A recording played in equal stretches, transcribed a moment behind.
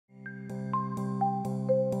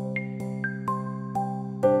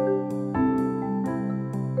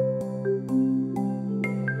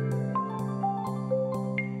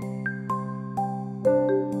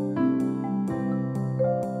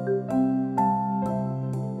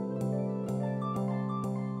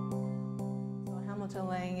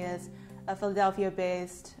a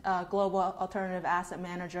Philadelphia-based global alternative asset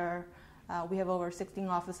manager. We have over 16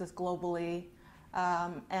 offices globally.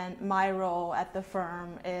 And my role at the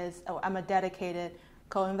firm is I'm a dedicated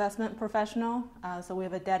co-investment professional. So we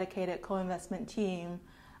have a dedicated co-investment team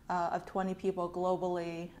of 20 people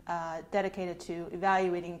globally dedicated to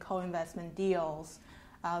evaluating co-investment deals.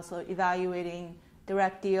 So evaluating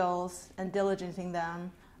direct deals and diligencing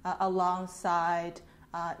them alongside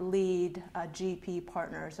lead GP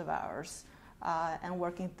partners of ours and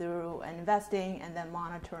working through investing and then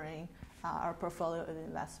monitoring our portfolio of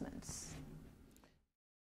investments.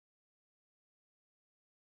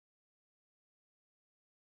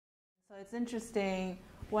 So it's interesting,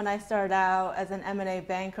 when I started out as an M&A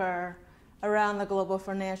banker around the global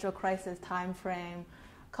financial crisis timeframe,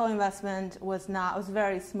 co-investment was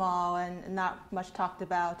very small and not much talked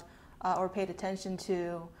about or paid attention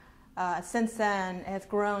to. Since then, it has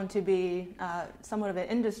grown to be somewhat of an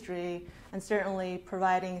industry and certainly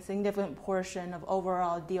providing a significant portion of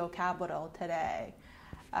overall deal capital today.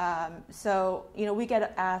 So, we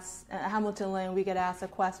get asked, at Hamilton Lane, we get asked a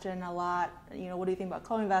question a lot, what do you think about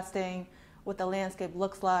co-investing, what the landscape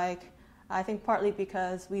looks like? I think partly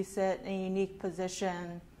because we sit in a unique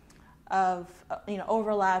position of,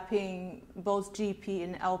 overlapping both GP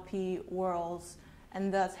and LP worlds,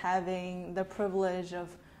 and thus having the privilege of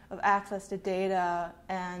access to data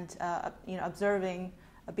and, observing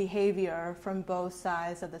a behavior from both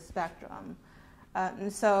sides of the spectrum.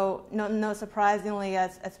 And so, no surprisingly,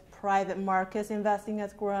 as private Marques investing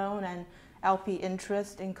has grown and LP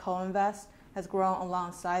interest in co-invest has grown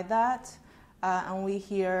alongside that, and we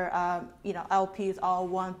hear, LPs all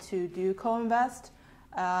want to do co-invest,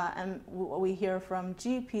 and what we hear from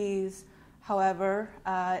GPs, however,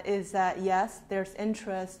 is that yes, there's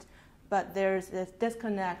interest, but there's this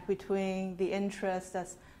disconnect between the interest that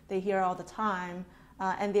they hear all the time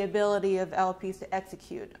and the ability of LPs to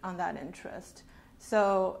execute on that interest.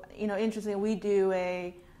 So, interestingly, we do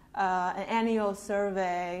an annual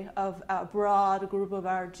survey of a broad group of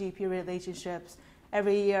our GP relationships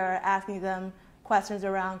every year, asking them questions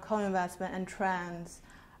around co-investment and trends.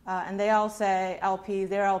 And they all say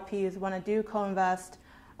their LPs want to do co-invest,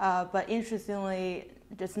 but interestingly,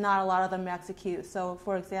 just not a lot of them execute. So,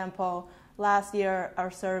 for example, last year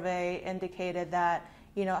our survey indicated that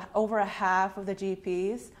over a half of the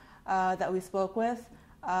GPs that we spoke with,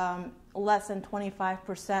 less than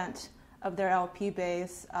 25% of their LP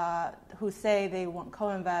base who say they want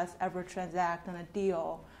co-invest ever transact on a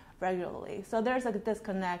deal regularly. So there's a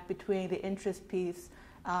disconnect between the interest piece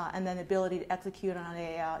and then the ability to execute on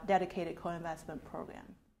a dedicated co-investment program.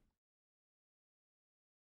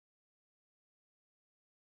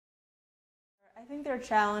 I think there are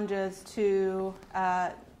challenges to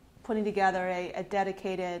putting together a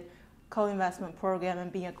dedicated co-investment program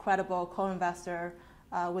and being a credible co-investor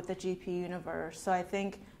with the GP universe. So I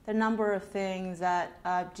think the number of things that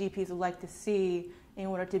GPs would like to see in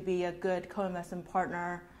order to be a good co-investment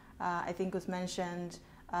partner, I think was mentioned,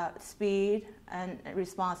 speed and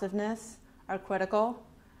responsiveness are critical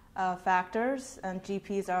factors, and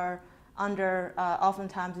GPs are under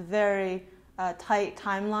oftentimes very tight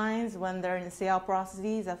timelines when they're in sale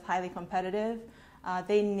processes that's highly competitive.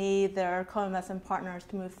 They need their co-investment partners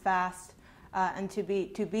to move fast and to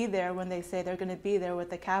be there when they say they're going to be there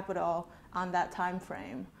with the capital on that time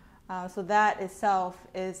frame. So that itself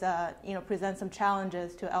is presents some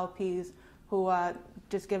challenges to LPs who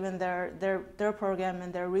just given their program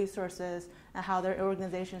and their resources and how their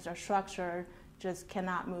organizations are structured, just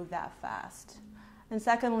cannot move that fast. And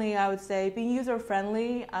secondly, I would say being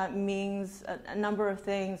user-friendly means a number of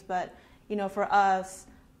things, but for us,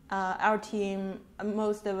 our team,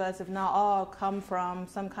 most of us, if not all, come from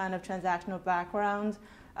some kind of transactional background,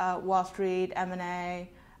 Wall Street, M&A,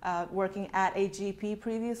 working at a GP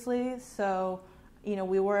previously. So,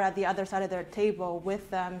 we were at the other side of their table with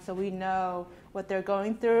them, so we know what they're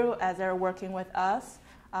going through as they're working with us,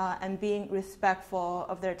 and being respectful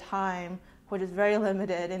of their time, which is very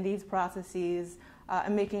limited in these processes,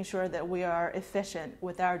 and making sure that we are efficient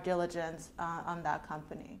with our diligence on that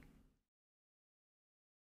company.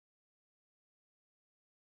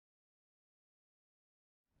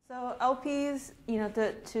 So LPs,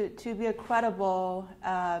 to be a credible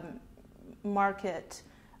market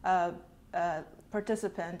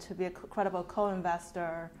participant, to be a credible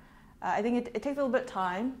co-investor, I think it takes a little bit of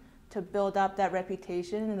time to build up that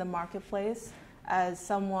reputation in the marketplace as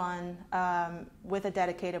someone with a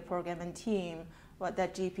dedicated program and team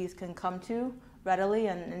that GPs can come to readily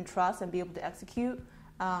and trust and be able to execute.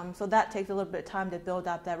 So that takes a little bit of time to build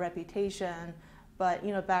up that reputation. But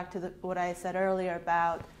back to what I said earlier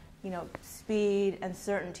about speed and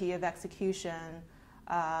certainty of execution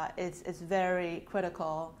is very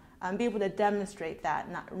critical. Be able to demonstrate that,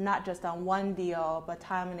 not just on one deal, but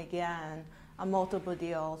time and again on multiple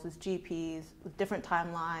deals with GPs, with different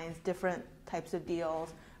timelines, different types of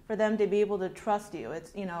deals, for them to be able to trust you.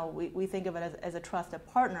 It's, we think of it as a trusted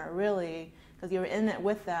partner, really, because you're in it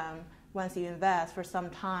with them once you invest for some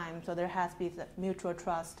time, so there has to be that mutual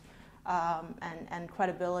trust and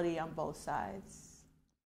credibility on both sides.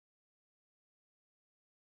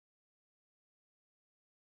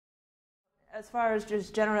 As far as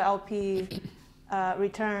just general LP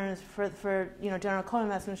returns for general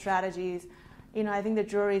co-investment strategies, I think the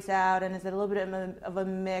jury's out, and it's a little bit of a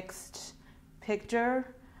mixed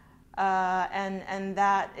picture, and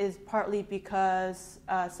that is partly because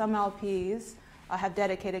some LPs have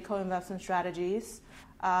dedicated co-investment strategies,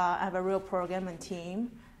 have a real program and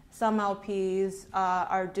team. Some LPs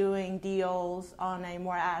are doing deals on a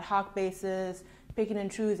more ad hoc basis, picking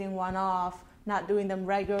and choosing one off, not doing them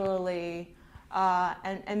regularly.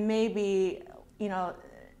 And maybe,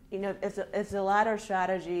 if the latter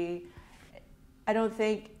strategy, I don't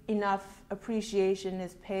think enough appreciation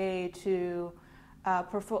is paid to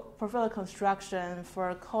portfolio construction for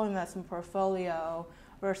a co-investment portfolio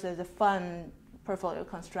versus a fund portfolio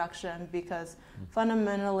construction, because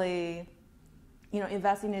fundamentally,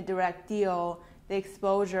 investing in a direct deal, the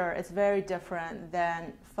exposure is very different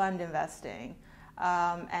than fund investing.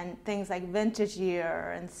 And things like vintage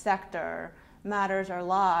year and sector matters a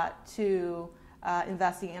lot to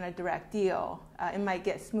investing in a direct deal. It might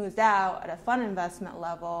get smoothed out at a fund investment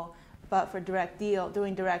level, but for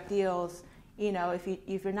doing direct deals,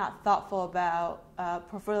 if you're not thoughtful about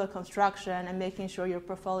portfolio construction and making sure your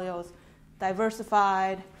portfolio is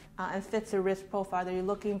diversified and fits the risk profile that you're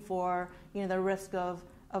looking for, the risk of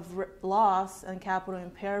loss and capital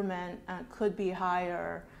impairment could be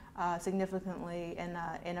higher significantly in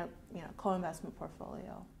a co-investment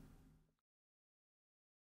portfolio.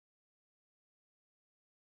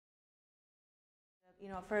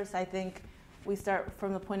 First, I think we start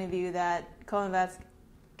from the point of view that co-invest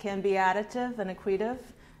can be additive and accretive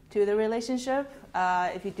to the relationship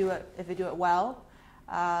if you do it well.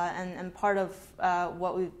 And part of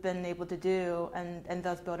what we've been able to do and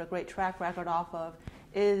thus build a great track record off of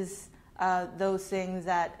is those things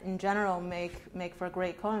that in general make for a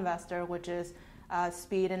great co-investor, which is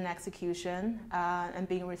speed and execution and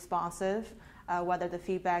being responsive, whether the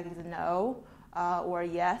feedback is a no or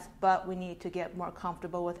yes, but we need to get more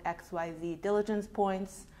comfortable with XYZ diligence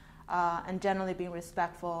points, and generally being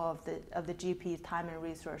respectful of the GP's time and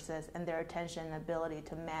resources and their attention and ability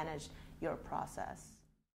to manage your process.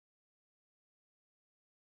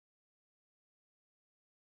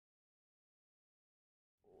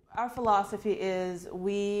 Our philosophy is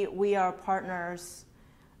we are partners.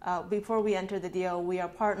 Before we enter the deal, we are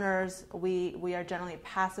partners. We are generally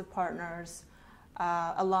passive partners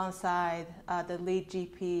alongside the lead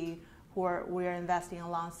GP who we are investing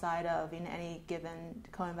alongside of in any given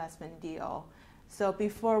co-investment deal. So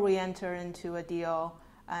before we enter into a deal,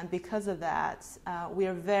 and because of that, we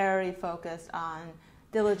are very focused on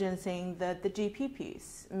diligencing the GP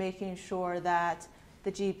piece, making sure that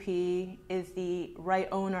the GP is the right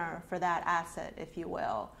owner for that asset, if you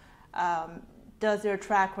will. Does their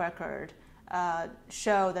track record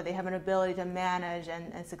show that they have an ability to manage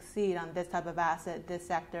and succeed on this type of asset, this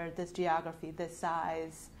sector, this geography, this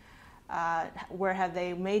size? Where have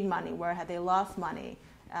they made money? Where have they lost money?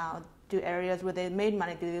 Do areas where they made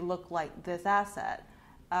money, do they look like this asset?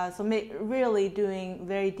 So really doing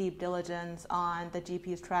very deep diligence on the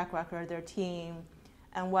GP's track record, their team,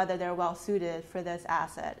 and whether they're well suited for this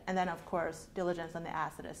asset. And then, of course, diligence on the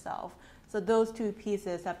asset itself. So those two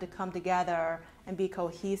pieces have to come together and be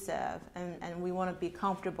cohesive, and we want to be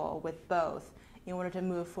comfortable with both in order to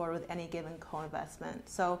move forward with any given co-investment.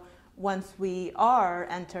 So once we are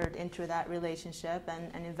entered into that relationship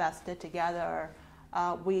and invested together,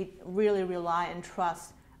 we really rely and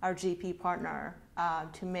trust our GP partner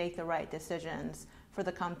to make the right decisions for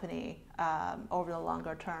the company over the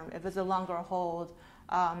longer term. If it's a longer hold,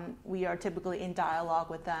 we are typically in dialogue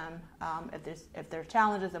with them. If there's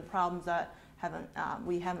challenges and problems that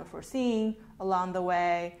we haven't foreseen along the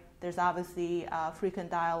way, there's obviously frequent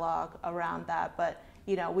dialogue around that. But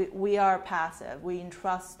we are passive. We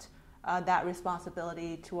entrust that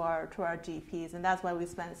responsibility to our GPs, and that's why we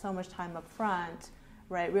spend so much time up front,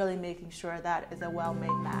 right? Really making sure that is a well-made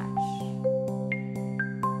match.